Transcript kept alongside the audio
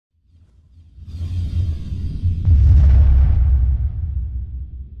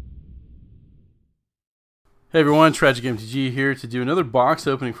Hey everyone, Tragic MTG here to do another box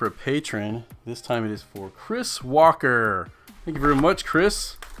opening for a patron. This time it is for Chris Walker. Thank you very much,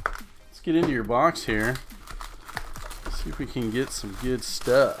 Chris. Let's get into your box here. See if we can get some good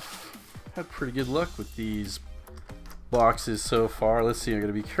stuff. Had pretty good luck with these boxes so far. Let's see, I'm going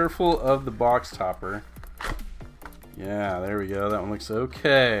to be careful of the box topper. Yeah, there we go. That one looks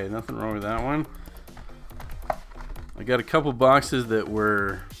okay. Nothing wrong with that one. I got a couple boxes that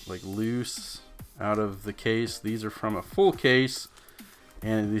were like loose out of the case. These are from a full case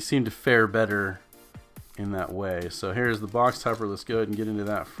and they seem to fare better in that way. So here's the box topper. Let's go ahead and get into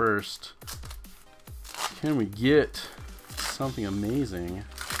that first. Can we get something amazing,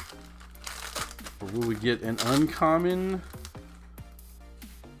 or will we get an uncommon?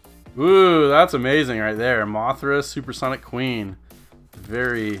 Ooh, that's amazing right there. Mothra Supersonic Queen.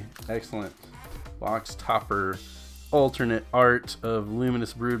 Very excellent box topper alternate art of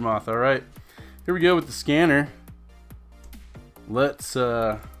Luminous Broodmoth. All right, here we go with the scanner. Let's see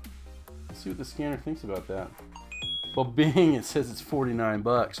what the scanner thinks about that. Well, bing, it says it's 49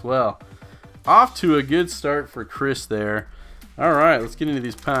 bucks. Well, off to a good start for Chris there. All right, let's get into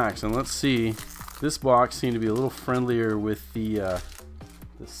these packs and let's see. This box seemed to be a little friendlier with the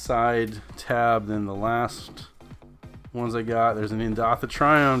side tab than the last ones I got. There's an Indatha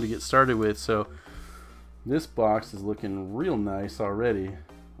Triome to get started with, so this box is looking real nice already.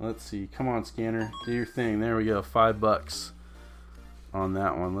 Let's see, come on scanner, do your thing. There we go, $5 on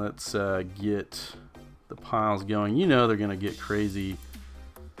that one. Let's get the piles going. You know they're gonna get crazy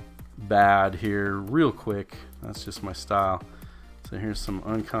bad here real quick. That's just my style. So here's some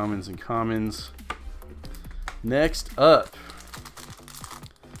uncommons and commons. Next up,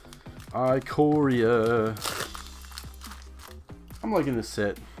 Ikoria. I'm liking this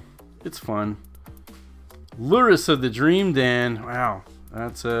set. It's fun. Luris of the Dream Den. Wow,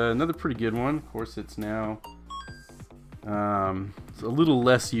 that's another pretty good one. Of course, it's now it's a little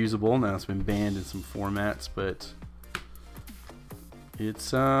less usable now. It's been banned in some formats, but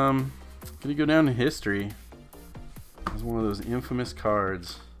it's gonna go down in history as one of those infamous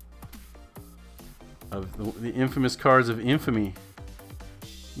cards of the infamous cards of infamy.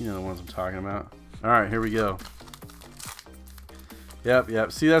 You know the ones I'm talking about. All right, here we go.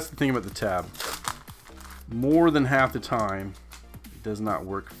 Yep. See, that's the thing about the tab. More than half the time, it does not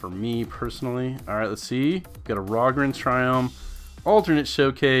work for me personally. All right, let's see. Got a Rogren Triome alternate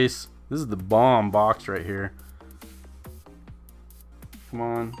showcase. This is the bomb box right here. Come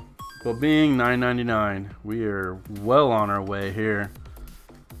on. Well, being $9.99, we are well on our way here.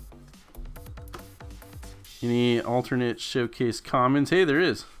 Any alternate showcase commons? Hey, there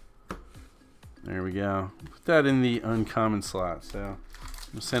is. There we go. Put that in the uncommon slot. So I'm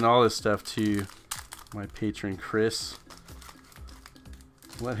gonna send all this stuff to my patron Chris.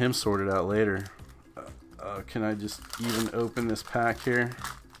 Let him sort it out later. Can I just even open this pack here?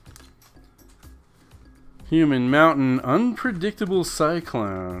 Human Mountain Unpredictable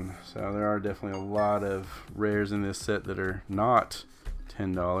Cyclone. So there are definitely a lot of rares in this set that are not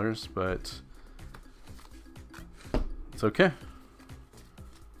 $10, but it's okay.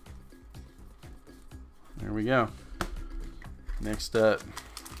 There we go. Next up.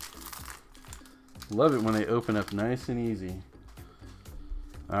 Love it when they open up nice and easy.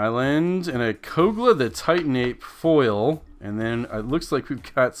 Island and a Kogla the Titan Ape foil, and then it looks like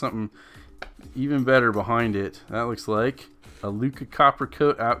we've got something even better behind it. That looks like a Luca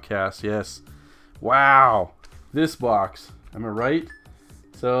Coppercoat Outcast. Yes. Wow. This box. Am I right?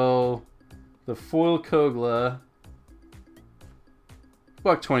 So the foil Kogla,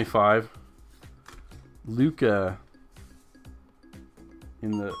 $1.25. Luca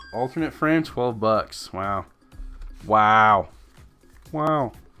in the alternate frame, $12. Wow. Wow.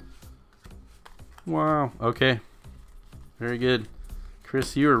 Wow. Wow. Okay. Very good.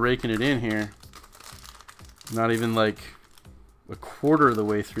 Chris, you are raking it in here. Not even like a quarter of the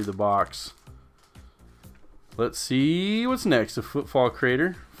way through the box. Let's see what's next. A Footfall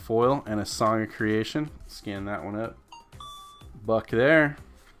Crater, foil, and a Song of Creation. Scan that one up. Buck there.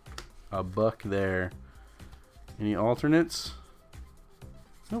 A buck there. Any alternates?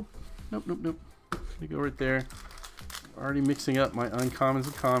 Nope. Nope. Let me go right there. Already mixing up my uncommons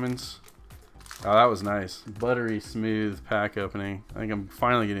and commons. Oh, that was nice. Buttery smooth pack opening. I think I'm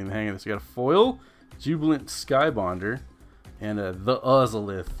finally getting the hang of this. We got a foil, Jubilant Skybonder, and a The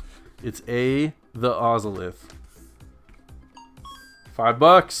Ozolith. It's a The Ozolith.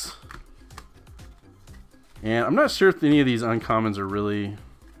 $5. And I'm not sure if any of these uncommons are really...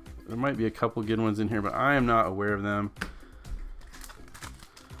 There might be a couple good ones in here, but I am not aware of them.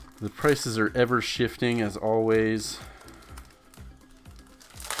 The prices are ever shifting as always.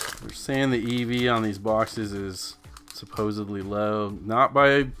 There's saying the EV on these boxes is supposedly low. Not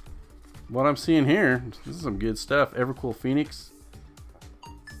by what I'm seeing here. This is some good stuff. Evercool Phoenix.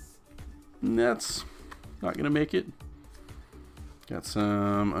 That's not gonna make it. Got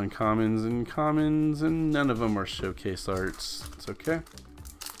some uncommons and commons, and none of them are showcase arts. It's okay.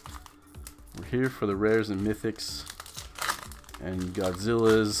 We're here for the rares and mythics and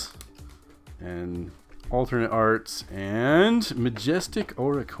Godzillas and alternate arts and majestic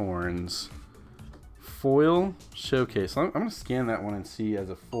auricorns. Foil showcase. I'm gonna scan that one and see as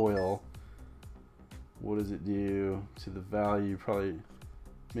a foil. What does it do to the value? Probably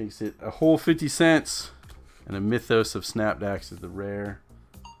makes it a whole 50 cents. And a Mythos of Snapdax is the rare.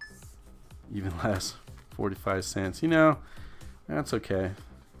 Even less, 45 cents. You know, that's okay.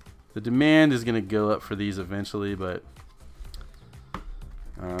 The demand is going to go up for these eventually, but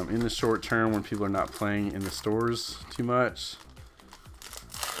in the short term, when people are not playing in the stores too much,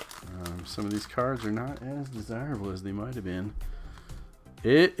 some of these cards are not as desirable as they might have been.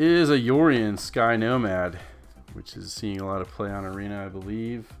 It is a Yorion Sky Nomad, which is seeing a lot of play on Arena, I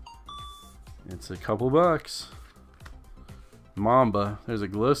believe. It's a couple bucks. Mamba. There's a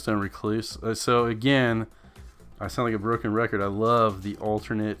Glowstone Recluse. So again, I sound like a broken record. I love the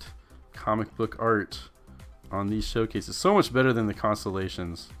alternate comic book art on these showcases. So much better than the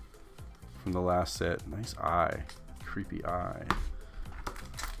constellations from the last set. Nice eye. Creepy eye.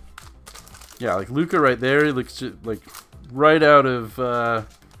 Yeah, like Luca right there. He looks just like right out of a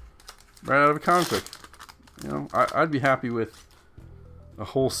comic book. You know, I'd be happy with a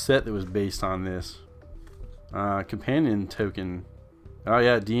whole set that was based on this. Companion token. Oh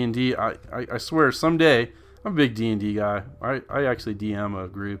yeah, D&D. I swear someday, I'm a big D&D guy. I actually DM a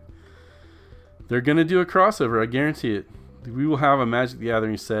group. They're gonna do a crossover, I guarantee it. We will have a Magic the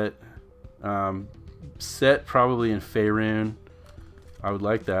Gathering set. Set probably in Faerun. I would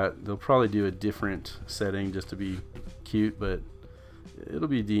like that. They'll probably do a different setting just to be cute, but it'll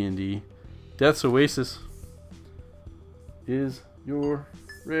be D&D. Death's Oasis is your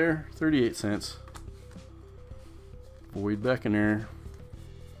rare, 38 cents. Void Beckoner.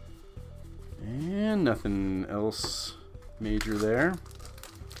 And nothing else major there.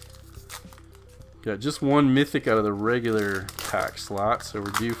 Got just one mythic out of the regular pack slot, so we're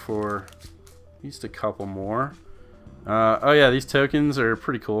due for at least a couple more. Oh yeah, these tokens are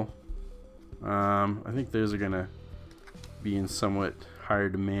pretty cool. I think those are gonna be in somewhat higher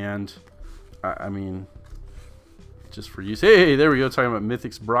demand. I mean, just for use. Hey, there we go. Talking about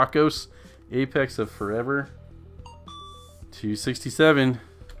Mythics Brachos, Apex of Forever, 267.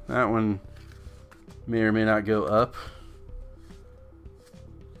 That one may or may not go up.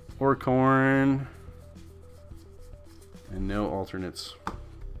 Auricorn, and no alternates.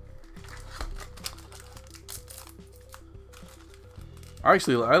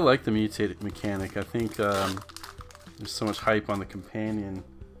 Actually, I like the mutated mechanic. I think there's so much hype on the companion.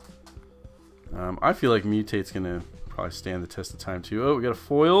 I feel like Mutate's gonna probably stand the test of time too. Oh, we got a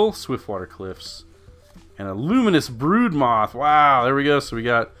foil Swiftwater Cliffs and a luminous Broodmoth. Wow, there we go. So we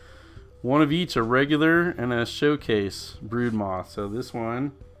got one of each, a regular and a showcase Broodmoth. So this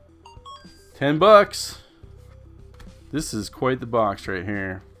one, 10 bucks. This is quite the box right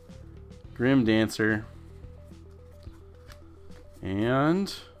here. Grim Dancer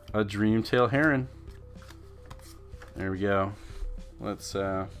and a Dreamtail Heron. There we go. Let's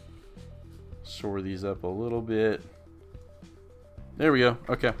shore these up a little bit. There we go.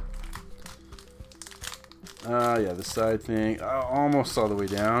 Okay. Yeah, the side thing. Almost all the way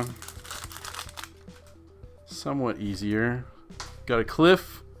down. Somewhat easier. Got a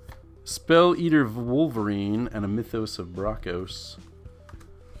Cliff, Spell Eater Wolverine, and a Mythos of Brachos.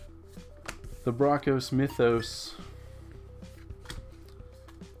 The Brachos Mythos.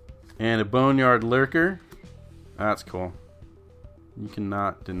 And a Boneyard Lurker. That's cool. You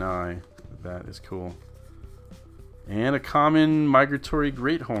cannot deny that is cool. And a common Migratory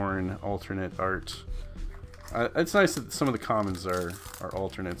Greathorn alternate art. It's nice that some of the commons are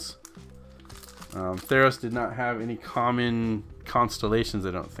alternates. Theros did not have any common constellations,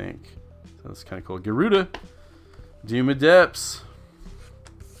 I don't think. So that's kind of cool. Garuda, Doom Adepts.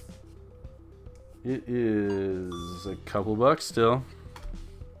 It is a couple bucks still.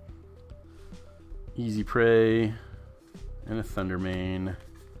 Easy Prey, and a Thundermane,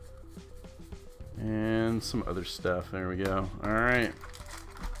 and some other stuff. There we go. Alright.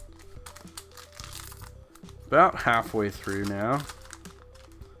 About halfway through now.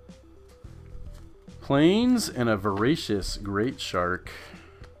 Plains and a Voracious Great Shark.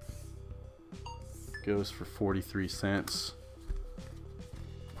 Goes for 43 cents.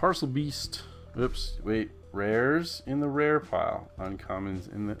 Parcel Beast. Oops, wait. Rares in the rare pile.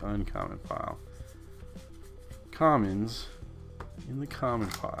 Uncommons in the uncommon pile. Commons in the common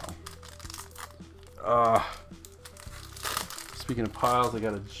pile. Speaking of piles, I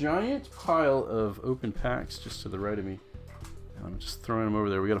got a giant pile of open packs just to the right of me. And I'm just throwing them over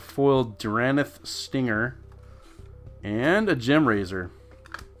there. We got a foiled Duranath Stinger. And a Gem Razor.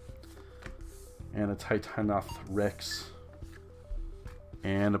 And a Titanoth Rex.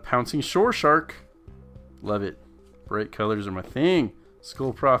 And a Pouncing Shore Shark. Love it. Bright colors are my thing.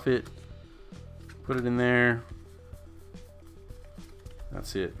 Skull Prophet. Put it in there.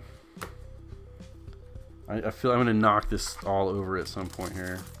 That's it. I feel I'm going to knock this all over at some point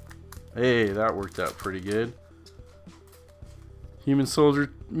here. Hey, that worked out pretty good. Human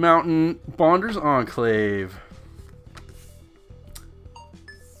Soldier Mountain Bonder's Enclave.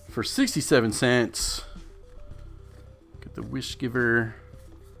 For 67 cents. Get the Wish Giver.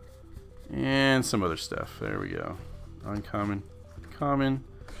 And some other stuff. There we go. Uncommon. Common.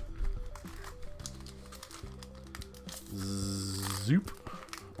 Zoop.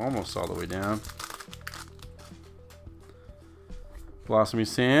 Almost all the way down. Blossomy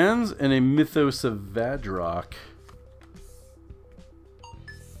Sands and a Mythos of Vadrock.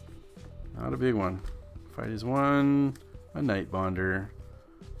 Not a big one. Fight is one. A Night Bonder.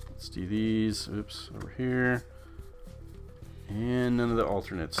 Let's do these. Oops, over here. And none of the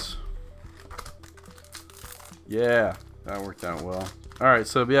alternates. Yeah, that worked out well. Alright,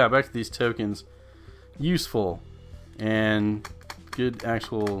 so yeah, back to these tokens. Useful. And good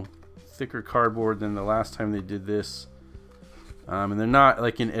actual thicker cardboard than the last time they did this. And they're not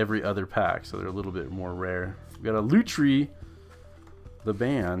like in every other pack, so they're a little bit more rare. We got a Lutri, the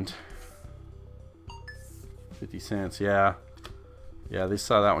band. 50 cents, yeah. Yeah, they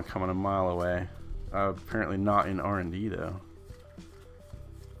saw that one coming a mile away. Apparently not in R&D though.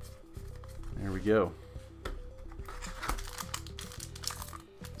 There we go.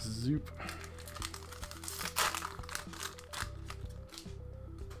 Zoop.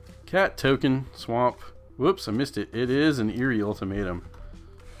 Cat token, swamp. Whoops, I missed it. It is an Eerie Ultimatum.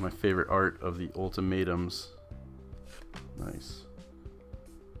 My favorite art of the ultimatums. Nice.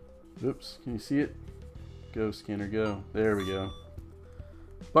 Oops, can you see it? Go, Scanner, go. There we go.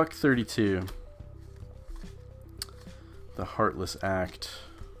 $1.32. The Heartless Act.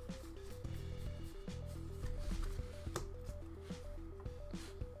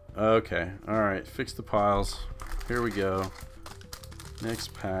 Okay, alright, fix the piles. Here we go.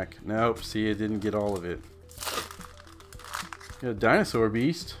 Next pack. Nope, see, I didn't get all of it. Got a Dinosaur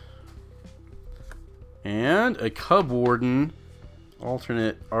Beast. And a Cub Warden.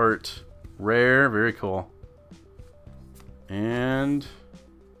 Alternate art. Rare, very cool. And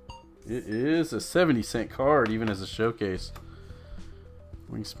it is a 70-cent card, even as a showcase.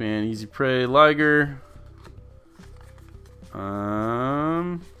 Wingspan, Easy Prey, Liger.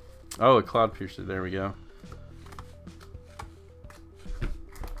 Oh, a Cloud Piercer, there we go.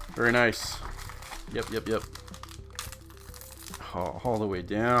 Very nice. Yep. All the way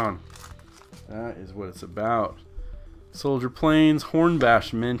down. That is what it's about. Soldier Plains,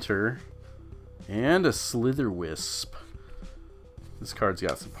 Hornbash Mentor, and a Slither Wisp. This card's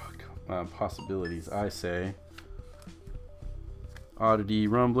got some possibilities, I say. Oddity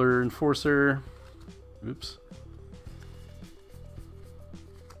Rumbler Enforcer. Oops.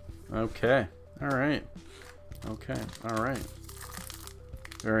 Okay. Alright. Okay. Alright.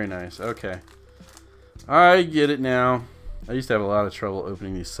 Very nice. Okay. I get it now. I used to have a lot of trouble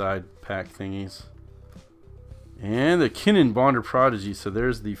opening these side pack thingies. And the Kinnan Bonder Prodigy. So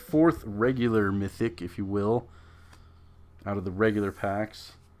there's the fourth regular mythic, if you will, out of the regular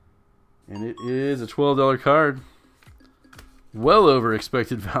packs. And it is a $12 card. Well over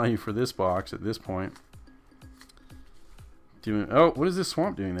expected value for this box at this point. Oh, what is this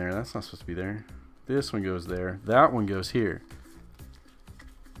swamp doing there? That's not supposed to be there. This one goes there. That one goes here.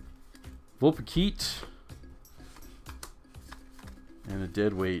 Vulpikeet. And a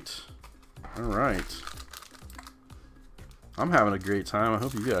Deadweight. Alright. I'm having a great time. I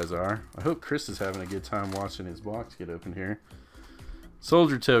hope you guys are. I hope Chris is having a good time watching his box get opened here.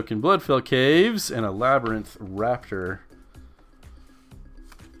 Soldier Token, Bloodfell Caves, and a Labyrinth Raptor.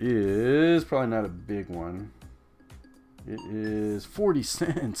 Is probably not a big one. It is 40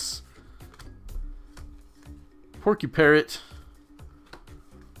 cents. Porky Parrot.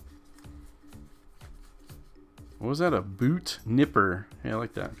 What was that? A Boot Nipper. Yeah, I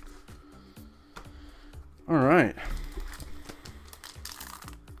like that. Alright.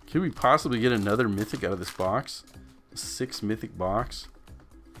 Could we possibly get another mythic out of this box? A 6 mythic box.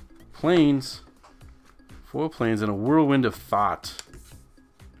 Plains. Foil Plains and a Whirlwind of Thought.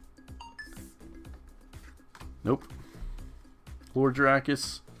 Nope. Lord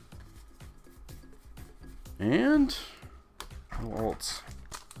Dracus. And no alts.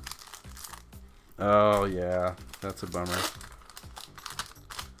 Oh yeah, that's a bummer.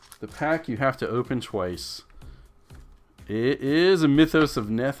 The pack you have to open twice. It is a Mythos of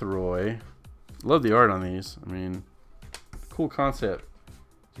Nethroi. Love the art on these. I mean, cool concept.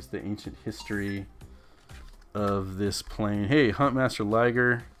 Just the ancient history of this plane. Hey, Huntmaster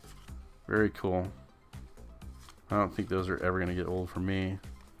Liger. Very cool. I don't think those are ever going to get old for me.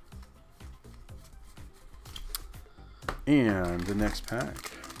 And the next pack.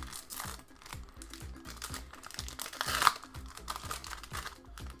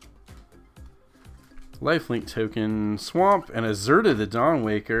 Lifelink token, Swamp, and a Zerta the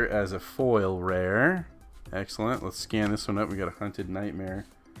Dawnwaker as a foil rare. Excellent. Let's scan this one up. We got a Hunted Nightmare.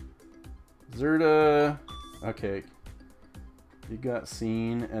 Zerta. Okay. You got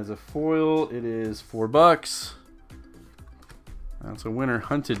seen as a foil. It is $4. That's a winner.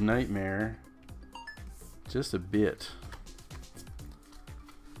 Hunted Nightmare. Just a bit.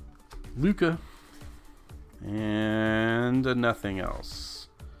 Luca. And nothing else.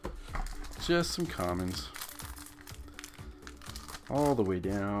 Just some commons. All the way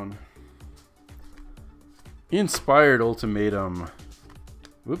down. Inspired Ultimatum.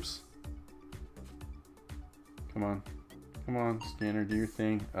 Whoops. Come on. Come on, scanner, do your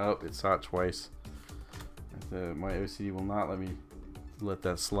thing. Oh, it saw it twice. My OCD will not let me let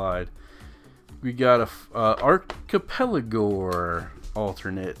that slide. We got a Archipelagor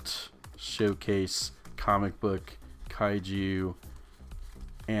alternate showcase comic book kaiju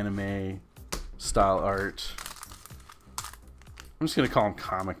anime style art. I'm just gonna call them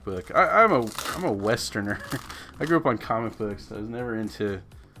comic book. I'm a Westerner. I grew up on comic books. I was never into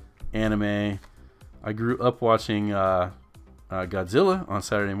anime. I grew up watching Godzilla on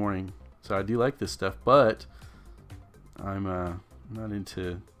Saturday morning, so I do like this stuff, but I'm not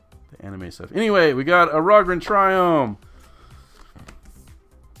into the anime stuff. Anyway, we got a Rogran Triome.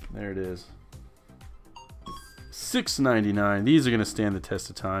 There it is. $6.99. These are going to stand the test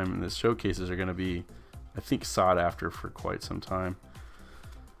of time, and the showcases are going to be, I think, sought after for quite some time.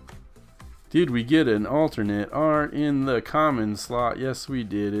 Did we get an alternate art in the common slot? Yes, we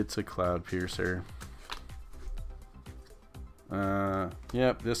did. It's a Cloud Piercer.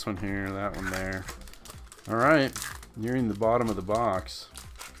 Yep, this one here, that one there. Alright, nearing the bottom of the box.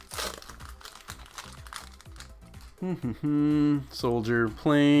 Soldier,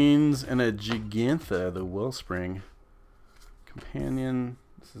 Plains, and a Gigantha, the Wellspring. Companion.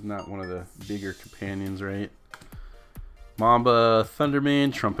 This is not one of the bigger companions, right? Mamba,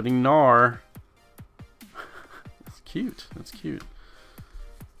 Thundermane, Trumpeting Gnar. That's cute. That's cute.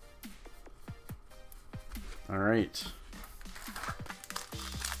 Alright.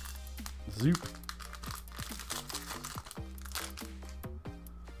 Zoop.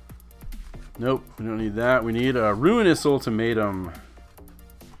 Nope, we don't need that. We need a Ruinous Ultimatum.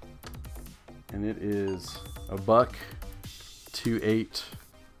 And it is $1.28.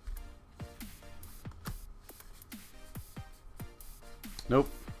 Nope.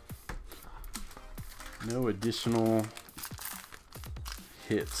 No additional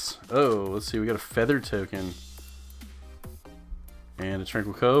hits. Oh, let's see. We got a Feather token. And a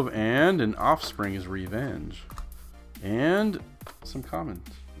Tranquil Cove. And an Offspring is Revenge. And some commons.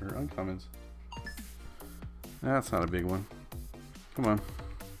 Or uncommons. That's not a big one. Come on.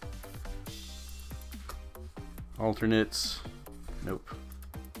 Alternates. Nope.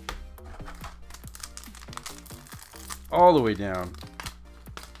 All the way down.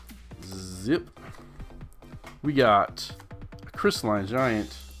 Zip. We got a Crystalline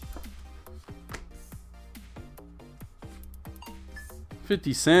Giant.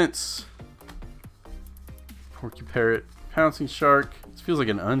 50 cents. Porky Parrot. Pouncing Shark. This feels like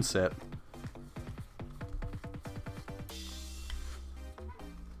an unset.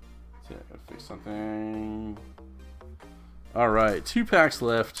 I gotta fix something. Alright, 2 packs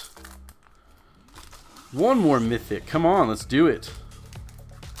left. One more mythic. Come on, let's do it.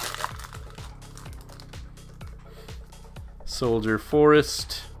 Soldier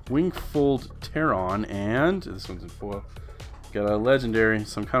Forest, Wingfold Terron, and this one's in foil. Got a legendary,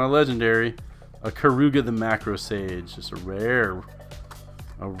 some kind of legendary. A Karuga the Macro Sage. Just a rare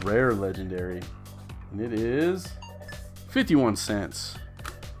legendary. And it is 51 cents.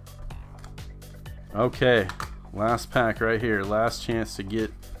 Okay, last pack right here. Last chance to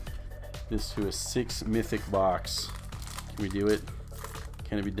get this to a 6 mythic box. Can we do it?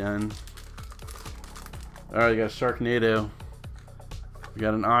 Can it be done? Alright, we got a Sharknado. We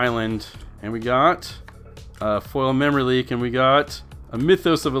got an Island. And we got a Foil Memory Leak. And we got a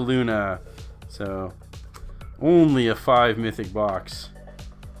Mythos of a Luna. So, Only a 5 mythic box.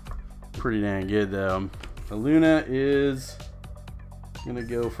 Pretty dang good though. The Luna is gonna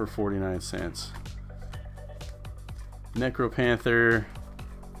go for 49 cents. Necropanther.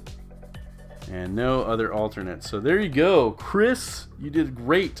 And no other alternates. So there you go. Chris, you did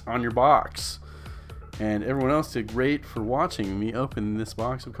great on your box. And everyone else did great for watching me open this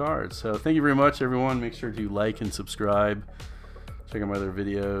box of cards. So thank you very much, everyone. Make sure to like and subscribe. Check out my other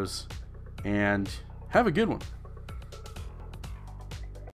videos. And have a good one.